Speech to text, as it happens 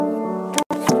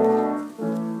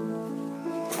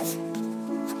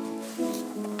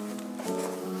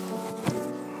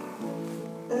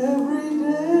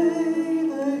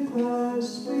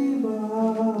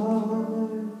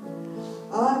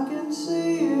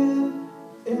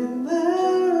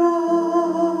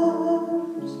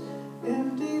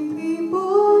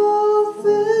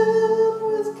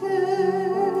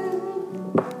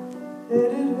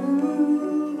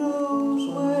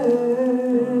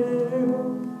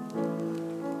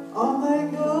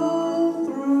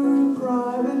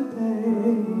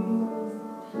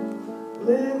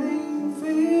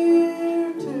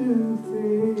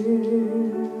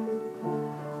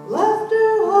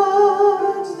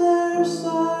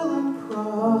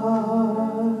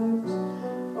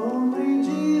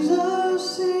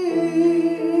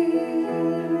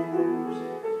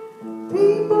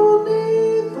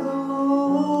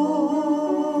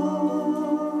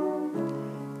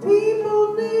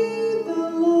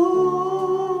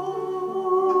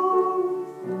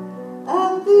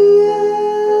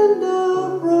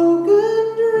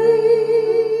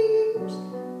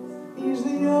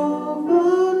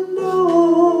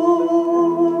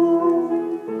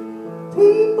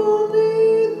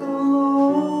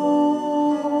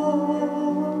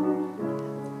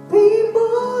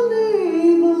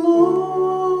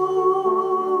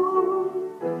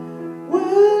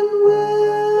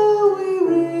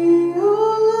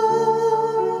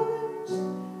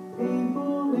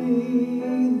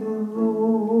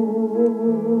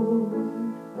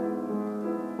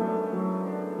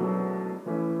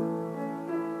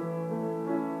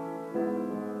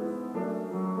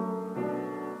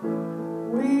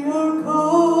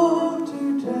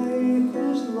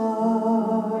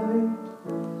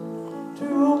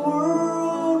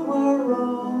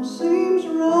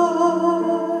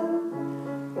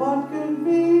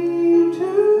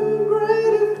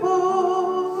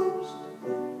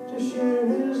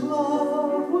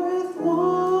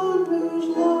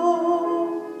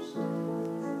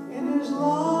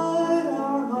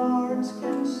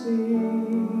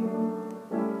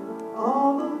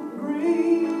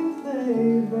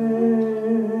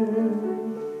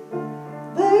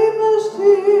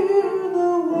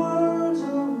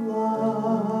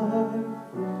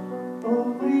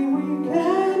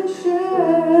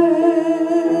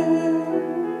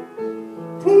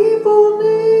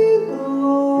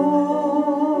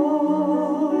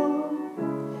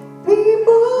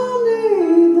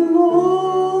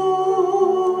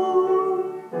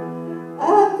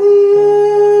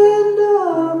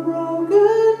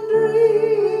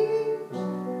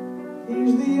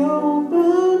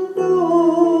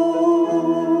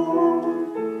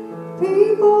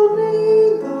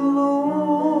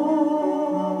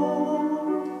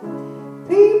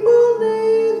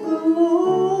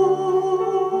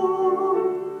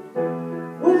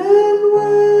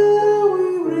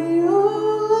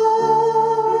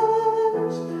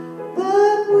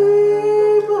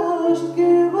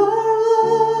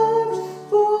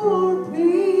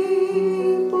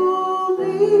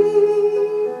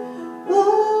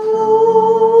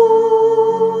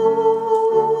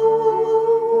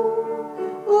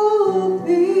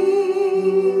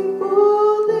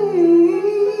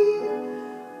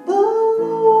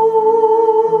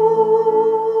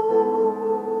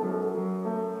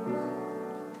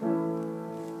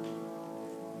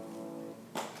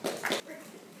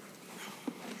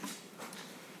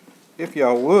If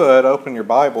y'all would, open your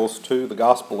Bibles to the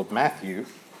Gospel of Matthew,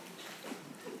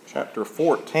 chapter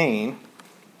 14.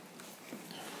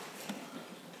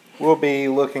 We'll be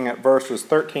looking at verses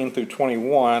 13 through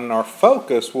 21. Our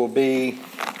focus will be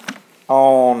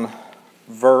on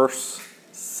verse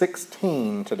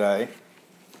 16 today.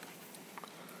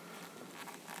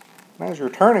 As you're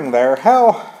turning there,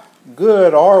 how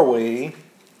good are we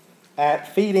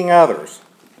at feeding others?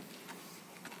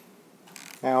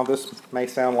 Now, this may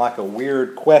sound like a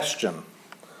weird question,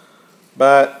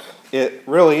 but it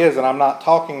really isn't. I'm not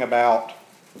talking about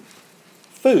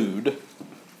food,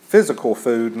 physical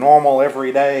food, normal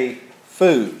everyday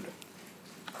food.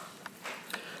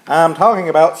 I'm talking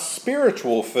about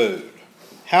spiritual food.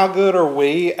 How good are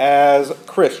we as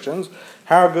Christians?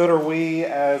 How good are we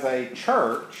as a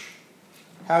church?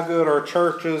 How good are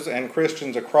churches and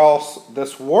Christians across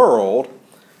this world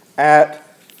at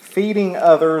feeding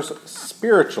others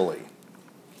spiritually?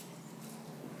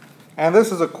 And this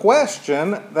is a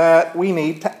question that we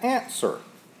need to answer.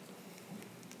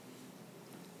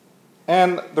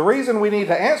 And the reason we need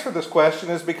to answer this question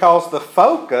is because the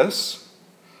focus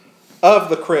of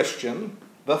the Christian,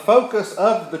 the focus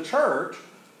of the church,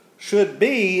 should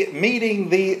be meeting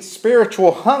the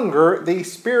spiritual hunger, the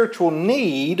spiritual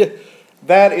need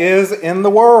that is in the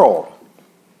world.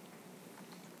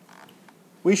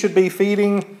 We should be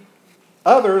feeding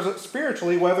others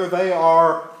spiritually, whether they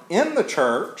are in the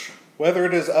church, whether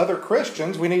it is other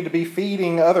Christians, we need to be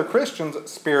feeding other Christians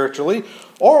spiritually,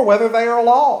 or whether they are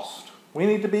lost. We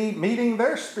need to be meeting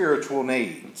their spiritual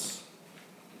needs.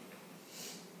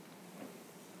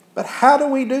 But how do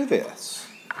we do this?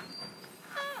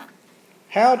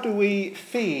 How do we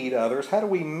feed others? How do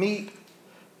we meet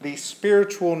the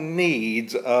spiritual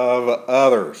needs of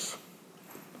others?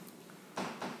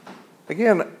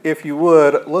 Again, if you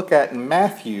would, look at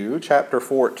Matthew chapter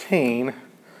 14.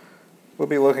 We'll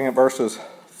be looking at verses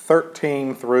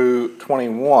 13 through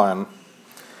 21.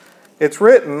 It's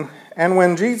written, "And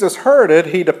when Jesus heard it,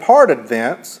 he departed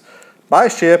thence by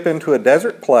ship into a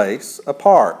desert place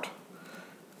apart.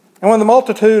 And when the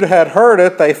multitude had heard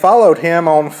it, they followed him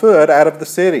on foot out of the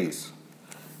cities.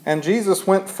 And Jesus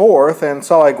went forth and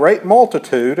saw a great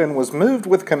multitude, and was moved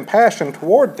with compassion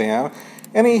toward them,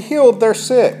 and he healed their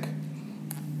sick.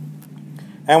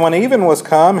 And when even was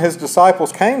come, his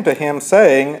disciples came to him,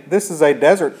 saying, This is a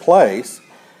desert place,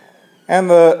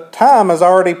 and the time is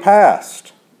already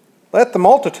past. Let the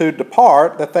multitude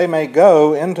depart, that they may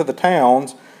go into the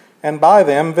towns, and buy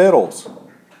them victuals.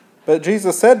 But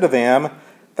Jesus said to them,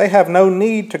 They have no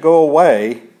need to go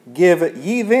away. Give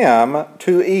ye them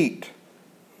to eat.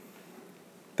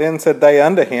 Then said they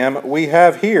unto him, We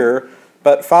have here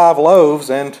but 5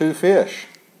 loaves and 2 fish.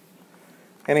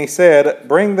 And he said,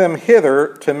 Bring them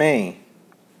hither to me.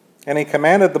 And he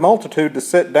commanded the multitude to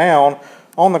sit down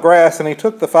on the grass, and he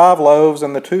took the 5 loaves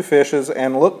and the 2 fishes,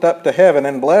 and looked up to heaven,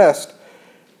 and blessed,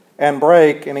 and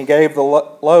brake, and he gave the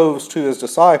loaves to his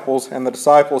disciples, and the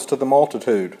disciples to the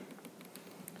multitude.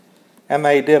 And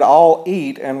they did all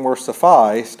eat, and were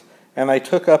sufficed, and they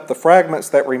took up the fragments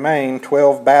that remained,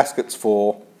 12 baskets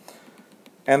full.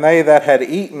 And they that had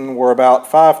eaten were about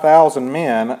 5,000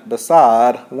 men,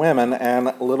 beside women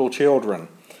and little children."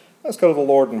 Let's go to the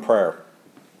Lord in prayer.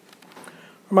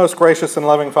 Our most gracious and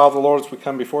loving Father, Lord, as we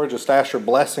come before you, just ask your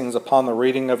blessings upon the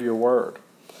reading of your word.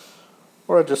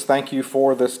 Lord, I just thank you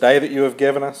for this day that you have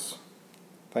given us.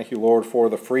 Thank you, Lord, for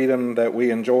the freedom that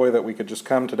we enjoy, that we could just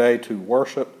come today to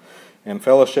worship and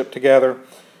fellowship together.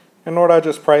 And Lord, I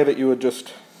just pray that you would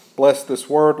just bless this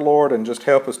word, Lord, and just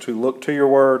help us to look to your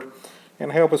word,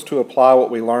 and help us to apply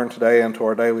what we learned today into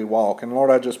our daily walk. And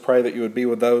Lord, I just pray that you would be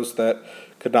with those that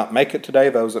could not make it today,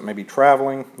 those that may be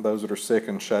traveling, those that are sick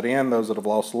and shut in, those that have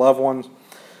lost loved ones.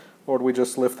 Lord, we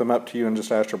just lift them up to you and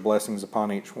just ask your blessings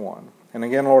upon each one. And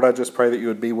again, Lord, I just pray that you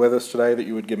would be with us today, that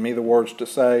you would give me the words to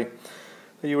say,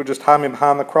 that you would just hide me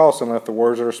behind the cross and let the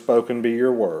words that are spoken be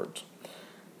your words.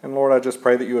 And Lord, I just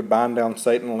pray that you would bind down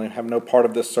Satan and have no part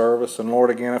of this service. And Lord,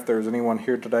 again, if there's anyone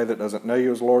here today that doesn't know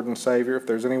you as Lord and Savior, if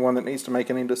there's anyone that needs to make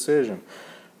any decision,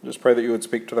 I just pray that you would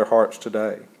speak to their hearts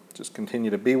today. Just continue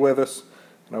to be with us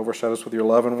and overshadow us with your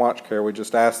love and watch care. We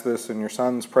just ask this in your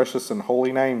Son's precious and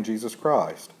holy name, Jesus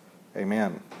Christ.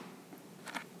 Amen.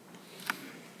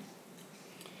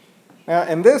 Now,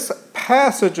 in this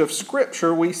passage of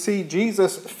Scripture, we see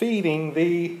Jesus feeding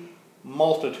the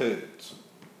multitudes.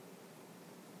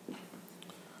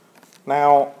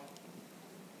 Now,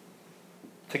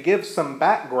 to give some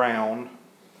background,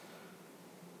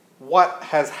 what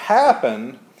has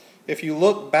happened, if you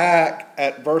look back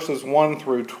at verses 1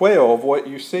 through 12, what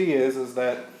you see is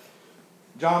that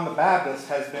John the Baptist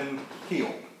has been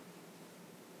killed.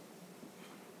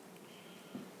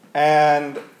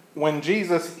 And when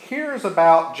Jesus hears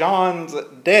about John's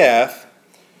death,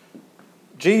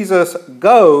 Jesus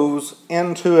goes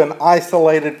into an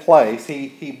isolated place.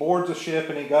 He boards a ship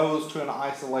and he goes to an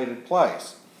isolated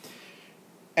place.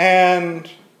 And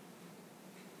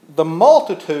the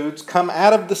multitudes come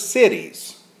out of the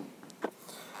cities.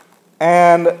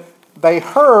 And they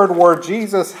heard where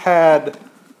Jesus had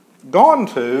gone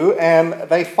to, and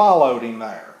they followed him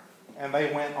there. And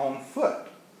they went on foot.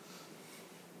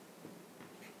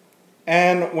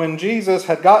 And when Jesus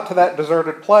had got to that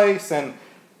deserted place and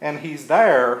he's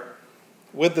there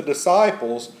with the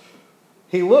disciples,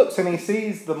 he looks and he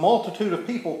sees the multitude of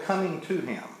people coming to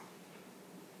him.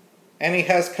 And he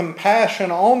has compassion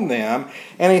on them,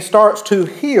 and he starts to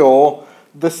heal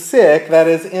the sick that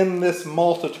is in this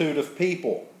multitude of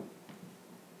people.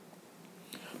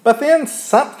 But then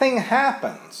something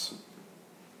happens.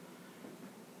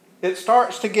 It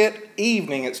starts to get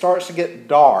evening, it starts to get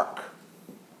dark.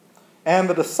 And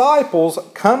the disciples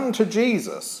come to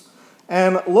Jesus.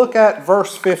 And look at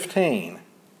verse 15.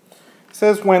 It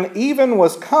says, when even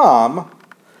was come,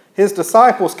 his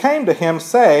disciples came to him,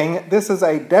 saying, this is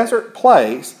a desert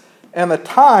place, and the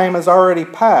time is already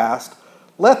past.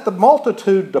 Let the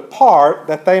multitude depart,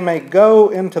 that they may go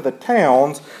into the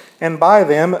towns and buy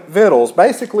them victuals.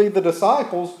 Basically, the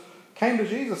disciples came to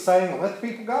Jesus saying, let the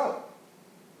people go.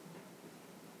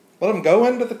 Let them go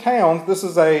into the towns. This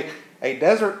is a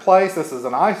desert place. This is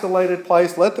an isolated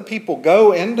place. Let the people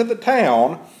go into the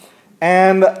town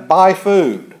and buy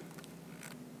food.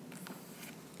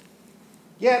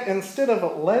 Yet, instead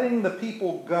of letting the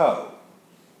people go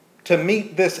to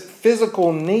meet this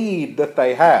physical need that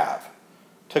they have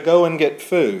to go and get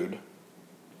food,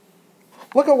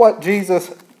 look at what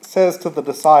Jesus says to the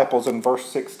disciples in verse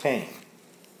 16.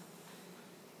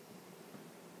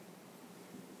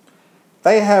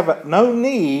 They have no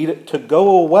need to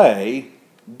go away.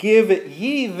 Give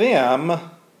ye them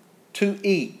to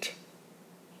eat.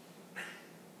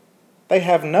 They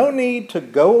have no need to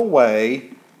go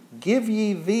away. Give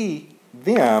ye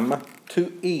them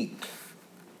to eat.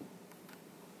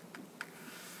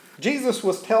 Jesus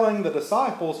was telling the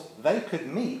disciples they could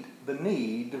meet the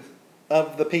need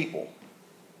of the people.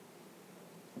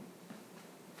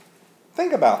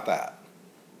 Think about that.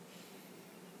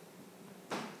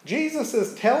 Jesus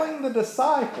is telling the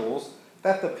disciples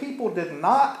that the people did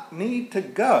not need to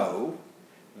go.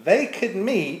 They could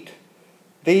meet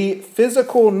the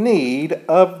physical need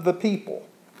of the people.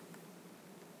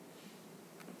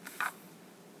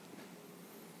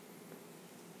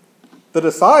 The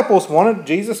disciples wanted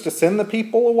Jesus to send the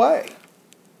people away.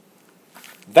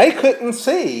 They couldn't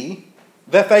see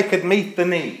that they could meet the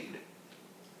need.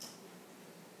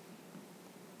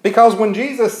 Because when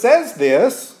Jesus says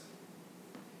this,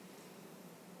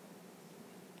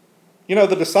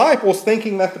 the disciples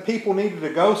thinking that the people needed to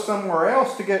go somewhere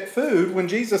else to get food, when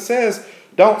Jesus says,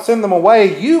 don't send them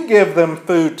away, you give them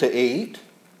food to eat,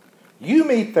 you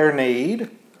meet their need.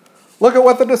 Look at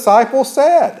what the disciples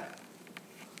said.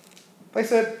 They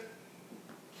said,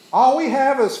 all we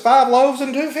have is 5 loaves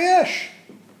and 2 fish.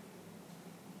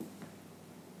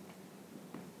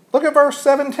 Look at verse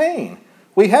 17.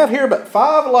 We have here but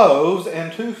 5 loaves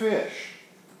and 2 fish.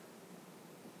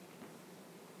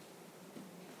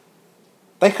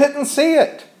 They couldn't see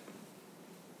it.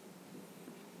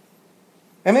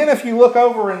 And then if you look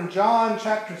over in John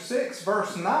chapter 6,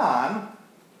 verse 9,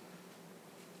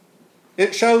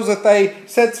 it shows that they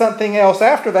said something else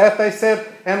after that. They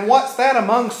said, and what's that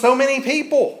among so many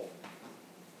people?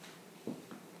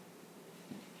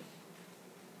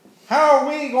 how are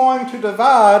we going to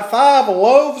divide 5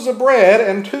 loaves of bread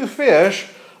and 2 fish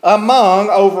among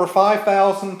over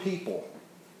 5,000 people?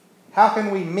 How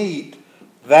can we meet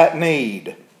that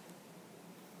need?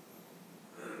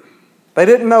 They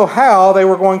didn't know how they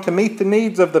were going to meet the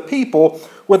needs of the people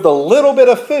with the little bit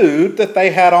of food that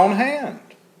they had on hand.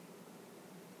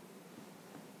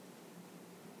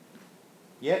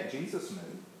 Yet Jesus knew.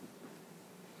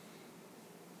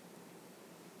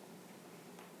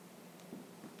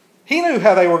 He knew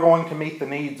how they were going to meet the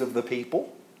needs of the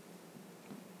people.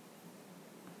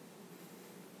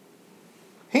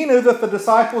 He knew that the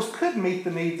disciples could meet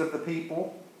the needs of the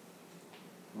people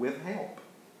with help.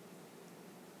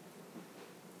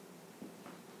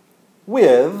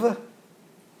 With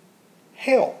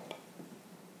help.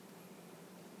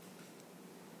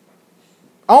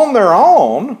 On their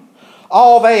own,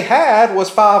 all they had was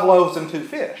 5 loaves and 2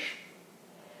 fish.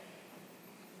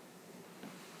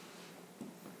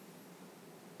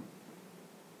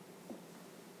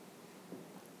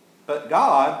 But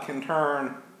God can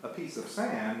turn a piece of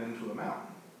sand into a mountain.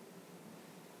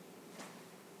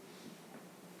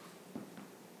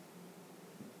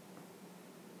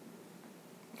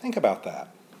 Think about that.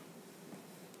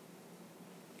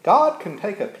 God can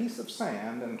take a piece of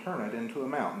sand and turn it into a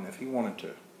mountain if He wanted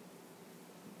to.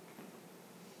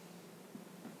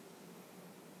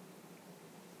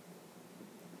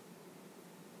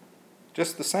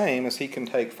 Just the same as He can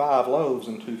take 5 loaves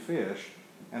and 2 fish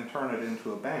and turn it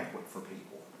into a banquet for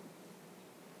people.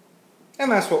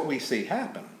 And that's what we see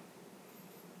happen.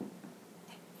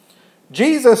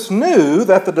 Jesus knew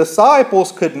that the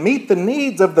disciples could meet the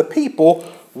needs of the people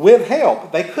with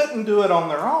help. They couldn't do it on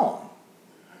their own.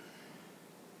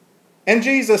 And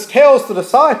Jesus tells the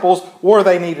disciples where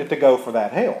they needed to go for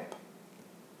that help.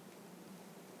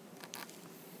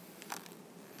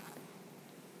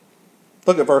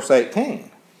 Look at verse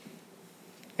 18.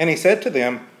 And He said to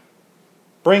them,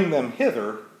 "Bring them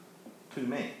hither to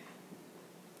me."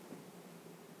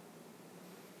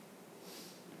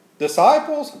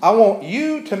 Disciples, I want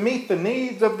you to meet the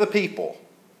needs of the people.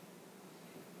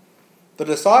 The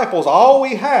disciples, all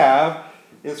we have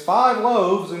is 5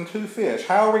 loaves and 2 fish.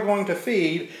 How are we going to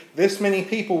feed this many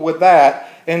people with that?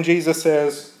 And Jesus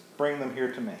says, bring them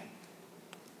here to me.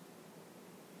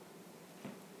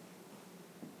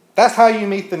 That's how you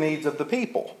meet the needs of the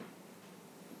people.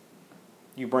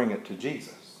 You bring it to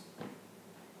Jesus.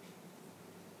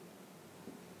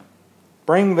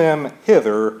 Bring them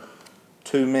hither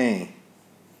to me.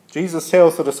 Jesus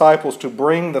tells the disciples to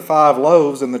bring the 5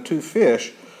 loaves and the 2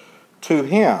 fish to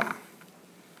Him.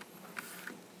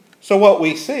 So what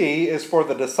we see is for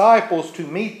the disciples to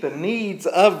meet the needs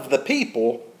of the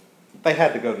people, they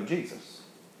had to go to Jesus.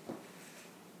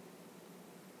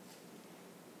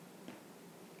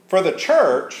 For the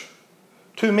church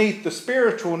to meet the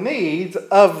spiritual needs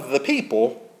of the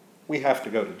people, we have to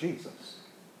go to Jesus.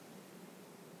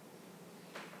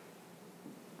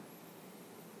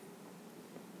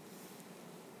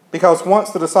 Because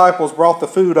once the disciples brought the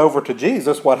food over to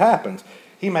Jesus, what happens?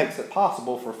 He makes it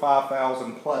possible for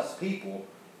 5,000 plus people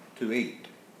to eat.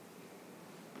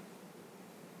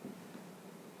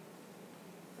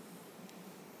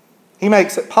 He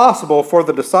makes it possible for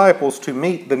the disciples to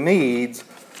meet the needs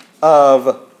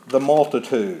of the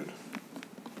multitude.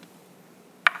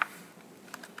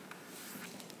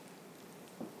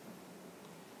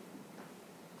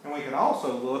 And we can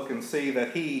also look and see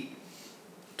that He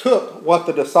took what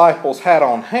the disciples had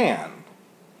on hand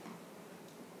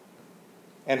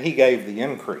and He gave the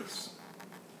increase.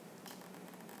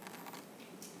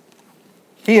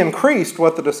 He increased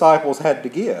what the disciples had to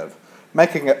give,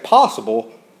 making it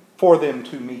possible for them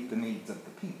to meet the needs of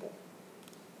the people.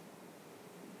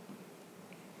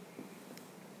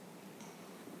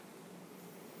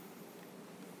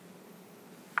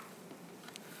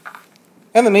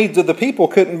 And the needs of the people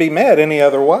couldn't be met any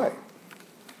other way.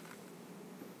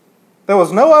 There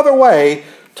was no other way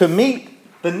to meet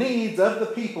the needs of the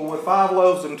people with 5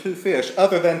 loaves and 2 fish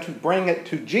other than to bring it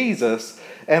to Jesus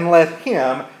and let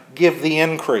Him give the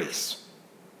increase.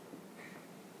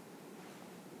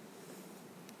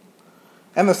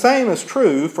 And the same is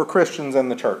true for Christians in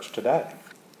the church today.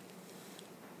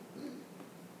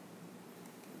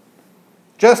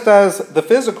 Just as the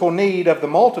physical need of the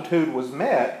multitude was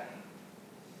met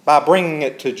by bringing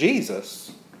it to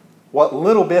Jesus, what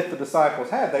little bit the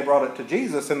disciples had, they brought it to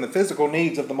Jesus, and the physical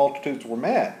needs of the multitudes were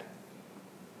met.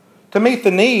 To meet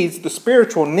the needs, the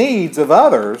spiritual needs of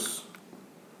others,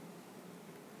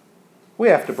 we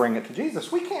have to bring it to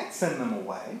Jesus. We can't send them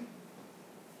away.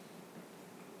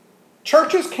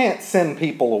 Churches can't send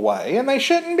people away, and they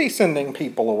shouldn't be sending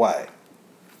people away.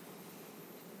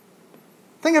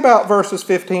 Think about verses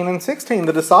 15 and 16.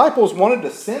 The disciples wanted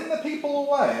to send the people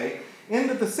away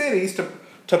into the cities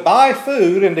to buy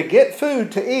food and to get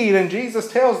food to eat, and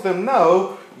Jesus tells them,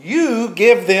 no, you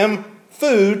give them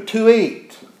food to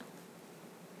eat.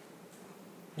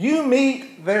 You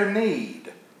meet their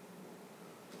need.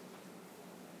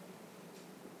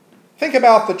 Think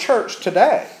about the church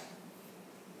today.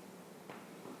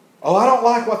 Oh, I don't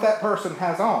like what that person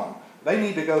has on. They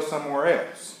need to go somewhere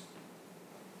else.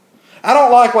 I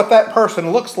don't like what that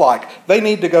person looks like. They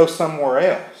need to go somewhere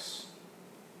else.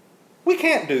 We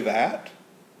can't do that.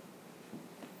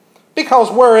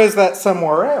 Because where is that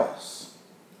somewhere else?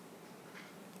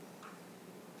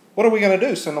 What are we going to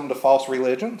do? Send them to false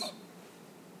religions?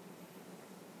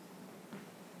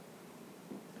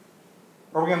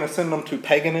 Are we going to send them to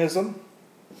paganism?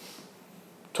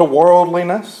 To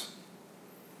worldliness?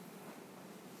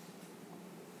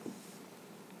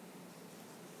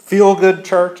 Feel-good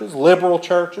churches? Liberal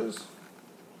churches?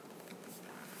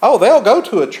 Oh, they'll go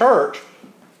to a church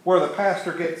where the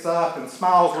pastor gets up and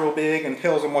smiles real big and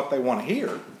tells them what they want to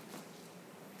hear.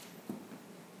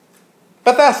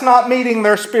 But that's not meeting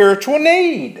their spiritual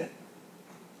need.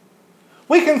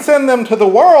 We can send them to the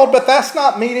world, but that's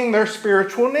not meeting their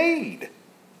spiritual need.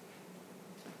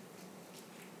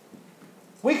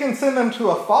 We can send them to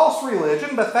a false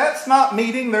religion, but that's not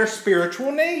meeting their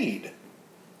spiritual need.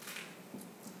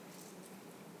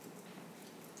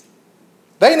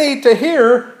 They need to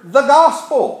hear the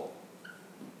gospel,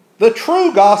 the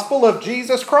true gospel of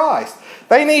Jesus Christ.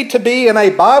 They need to be in a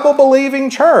Bible-believing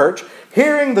church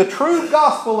hearing the true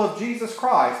gospel of Jesus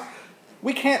Christ.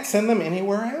 We can't send them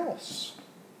anywhere else.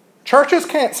 Churches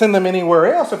can't send them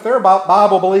anywhere else. If they're a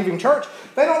Bible-believing church,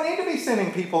 they don't need to be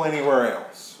sending people anywhere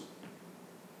else.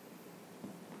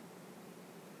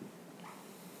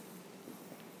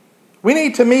 We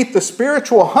need to meet the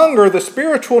spiritual hunger, the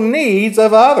spiritual needs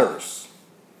of others.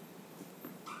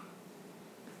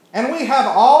 And we have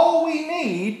all we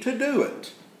need to do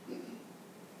it.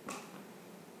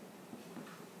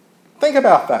 Think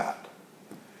about that.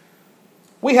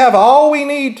 We have all we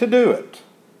need to do it.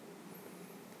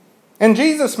 And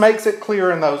Jesus makes it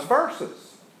clear in those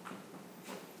verses.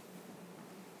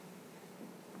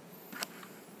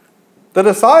 The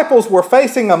disciples were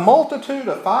facing a multitude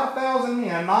of 5,000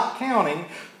 men, not counting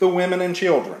the women and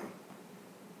children.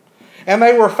 And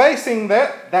they were facing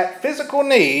that physical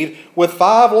need with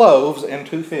 5 loaves and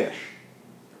 2 fish.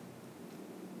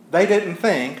 They didn't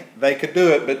think they could do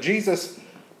it, but Jesus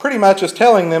pretty much is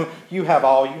telling them, you have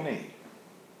all you need.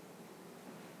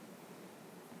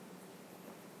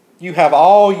 You have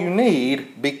all you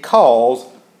need because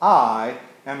I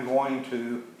am going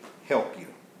to help you.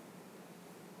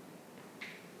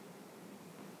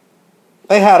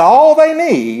 They had all they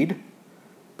need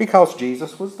because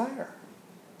Jesus was there.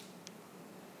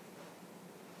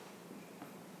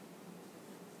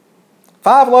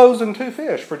 Five loaves and 2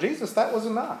 fish. For Jesus, that was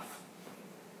enough.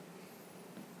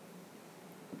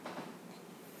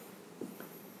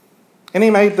 And he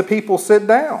made the people sit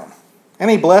down. And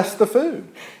he blessed the food.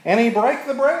 And he broke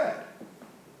the bread.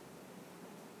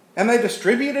 And they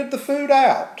distributed the food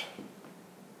out.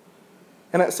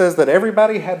 And it says that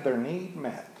everybody had their need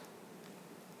met.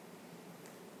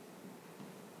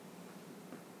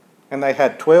 And they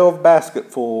had 12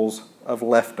 basketfuls of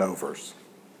leftovers.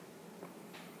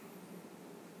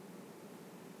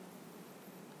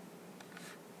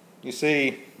 You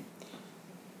see,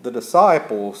 the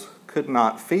disciples could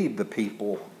not feed the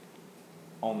people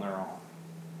on their own.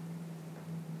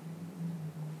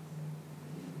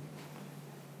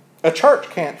 A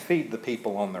church can't feed the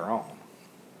people on their own.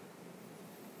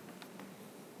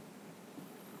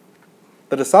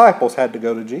 The disciples had to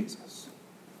go to Jesus.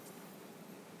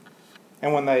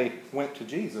 And when they went to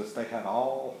Jesus, they had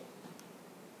all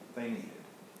they needed.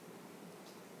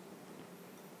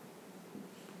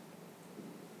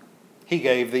 He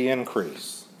gave the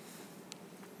increase.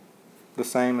 The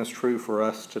same is true for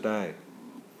us today.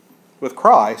 With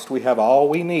Christ, we have all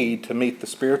we need to meet the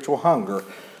spiritual hunger,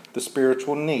 the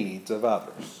spiritual needs of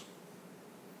others.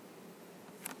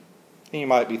 And you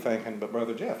might be thinking, but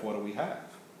Brother Jeff, what do we have?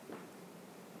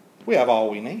 We have all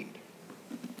we need.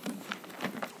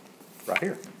 Right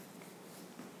here.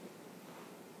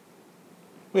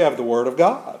 We have the Word of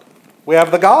God. We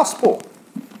have the gospel.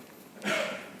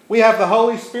 We have the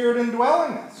Holy Spirit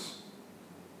indwelling us.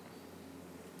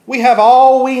 We have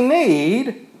all we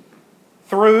need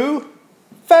through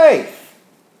faith.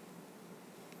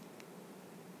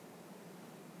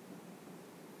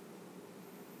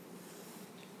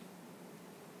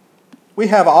 We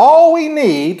have all we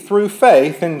need through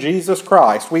faith in Jesus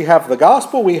Christ. We have the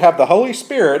gospel, we have the Holy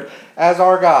Spirit as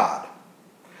our God.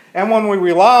 And when we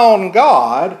rely on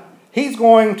God, He's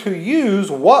going to use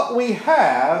what we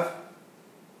have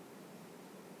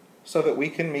so that we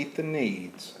can meet the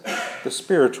needs, the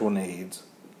spiritual needs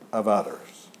of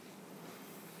others.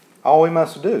 All we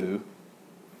must do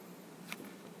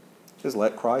is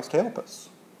let Christ help us.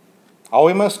 All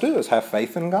we must do is have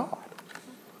faith in God.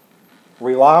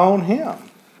 Rely on Him.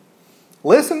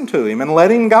 Listen to Him and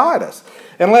let Him guide us.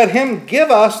 And let Him give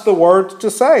us the words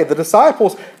to say. The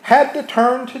disciples had to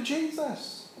turn to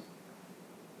Jesus.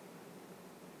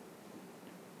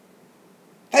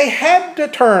 They had to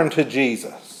turn to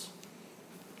Jesus.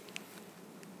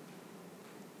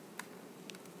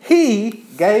 He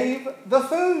gave the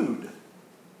food.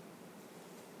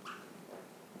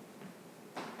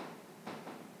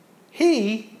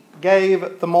 He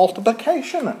gave the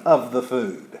multiplication of the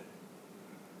food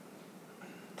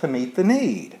to meet the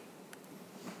need.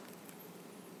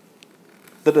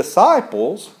 The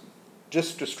disciples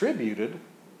just distributed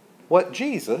what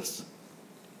Jesus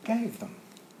gave them.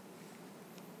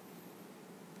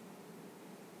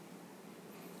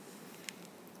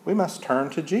 We must turn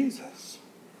to Jesus.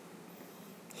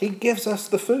 He gives us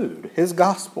the food, His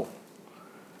gospel.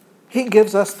 He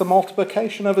gives us the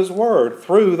multiplication of His word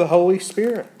through the Holy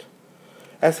Spirit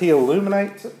as He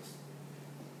illuminates it.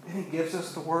 And He gives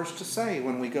us the words to say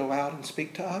when we go out and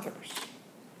speak to others.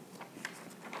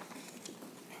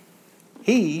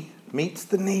 He meets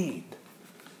the need.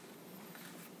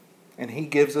 And He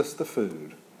gives us the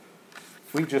food.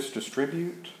 We just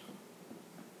distribute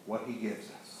what He gives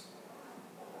us.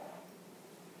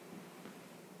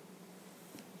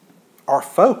 Our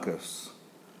focus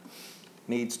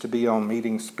needs to be on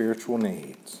meeting spiritual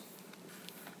needs.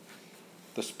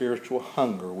 The spiritual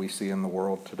hunger we see in the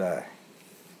world today.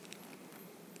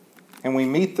 And we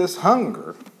meet this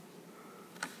hunger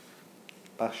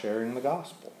by sharing the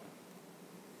gospel.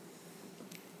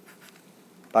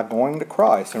 By going to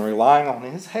Christ and relying on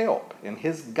His help and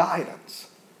His guidance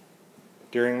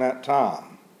during that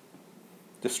time.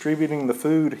 Distributing the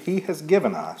food He has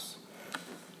given us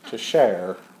to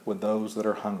share with those that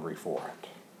are hungry for it.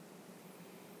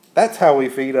 That's how we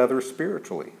feed others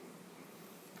spiritually.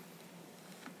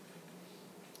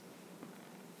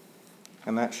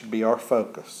 And that should be our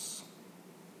focus.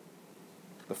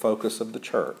 The focus of the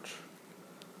church.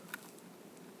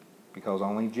 Because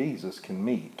only Jesus can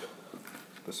meet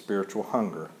the spiritual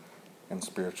hunger and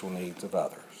spiritual needs of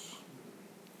others.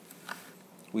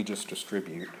 We just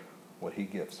distribute what He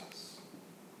gives us.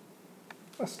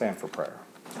 Let's stand for prayer.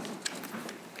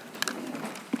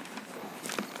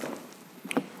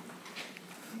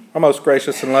 Our most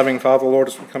gracious and loving Father, Lord,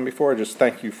 as we come before, I just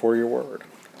thank You for Your word.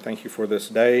 Thank You for this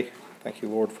day. Thank You,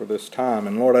 Lord, for this time.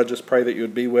 And Lord, I just pray that You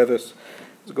would be with us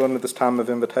as we go into this time of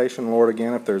invitation. Lord,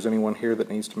 again, if there's anyone here that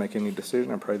needs to make any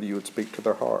decision, I pray that You would speak to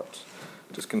their hearts.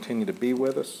 Just continue to be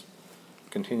with us.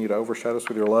 Continue to overshadow us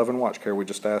with Your love and watch care. We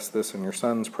just ask this in Your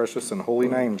Son's precious and holy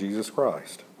name, Jesus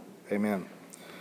Christ. Amen.